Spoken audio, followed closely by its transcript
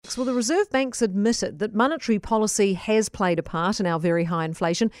Alex. Well, the Reserve Bank's admitted that monetary policy has played a part in our very high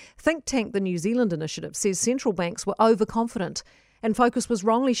inflation. Think tank the New Zealand Initiative says central banks were overconfident and focus was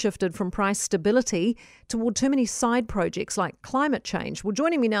wrongly shifted from price stability toward too many side projects like climate change. Well,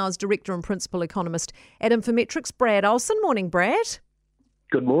 joining me now is Director and Principal Economist at Infometrics, Brad Olsen. Morning, Brad.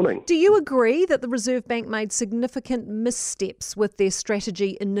 Good morning. Do you agree that the Reserve Bank made significant missteps with their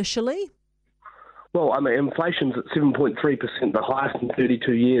strategy initially? Well, inflation's at 7.3%, the highest in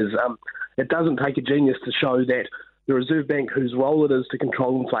 32 years. It doesn't take a genius to show that the Reserve Bank, whose role it is to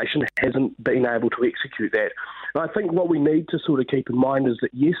control inflation, hasn't been able to execute that. And I think what we need to sort of keep in mind is that,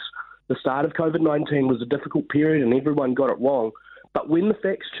 yes, the start of COVID-19 was a difficult period and everyone got it wrong. But when the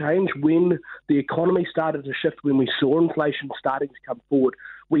facts changed, when the economy started to shift, when we saw inflation starting to come forward,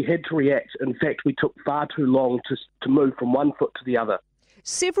 we had to react. In fact, we took far too long to move from one foot to the other.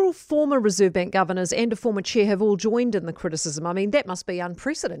 Several former Reserve Bank governors and a former chair have all joined in the criticism. I mean, that must be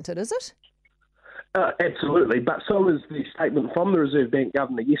unprecedented, is it? Absolutely, but so is the statement from the Reserve Bank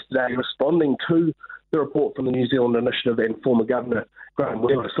governor yesterday responding to the report from the New Zealand Initiative and former Governor Graham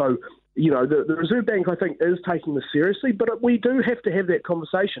Wheeler. So, the Reserve Bank, I think, is taking this seriously, but we do have to have that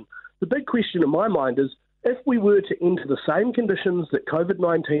conversation. The big question in my mind is, if we were to enter the same conditions that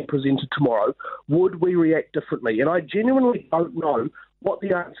COVID-19 presented tomorrow, would we react differently? And I genuinely don't know what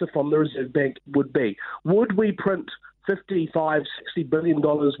the answer from the Reserve Bank would be. Would we print $55, $60 billion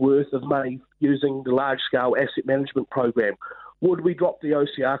worth of money using the large-scale asset management program? Would we drop the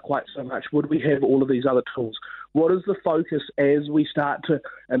OCR quite so much? Would we have all of these other tools? What is the focus as we start to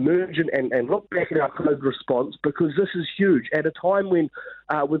emerge and look back at our COVID response? Because this is huge. At a time when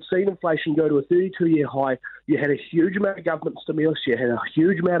we've seen inflation go to a 32-year high, you had a huge amount of government stimulus, you had a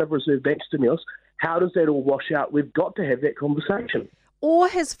huge amount of Reserve Bank stimulus. How does that all wash out? We've got to have that conversation. Or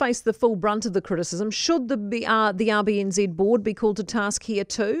has faced the full brunt of the criticism. Should the RBNZ board be called to task here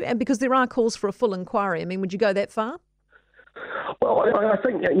too? And because there are calls for a full inquiry, I mean, would you go that far? Well, I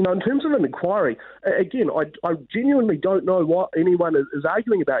think, in terms of an inquiry, again, I genuinely don't know what anyone is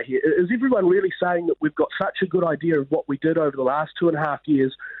arguing about here. Is everyone really saying that we've got such a good idea of what we did over the last 2.5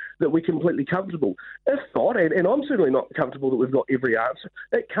 years that we're completely comfortable? If not, and I'm certainly not comfortable that we've got every answer,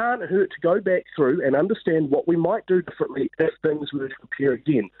 it can't hurt to go back through and understand what we might do differently if things were to appear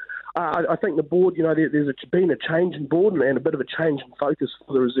again. I think the board, there's been a change in board and a bit of a change in focus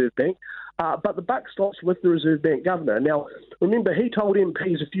for the Reserve Bank. But the buck stops with the Reserve Bank governor. Now, remember, he told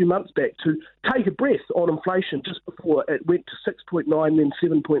MPs a few months back to take a breath on inflation just before it went to 6.9, then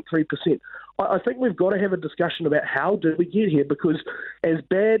 7.3%. I think we've got to have a discussion about how did we get here, because as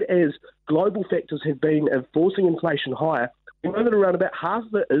bad as global factors have been of forcing inflation higher, we know that around about half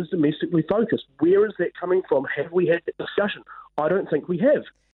of it is domestically focused. Where is that coming from? Have we had that discussion? I don't think we have.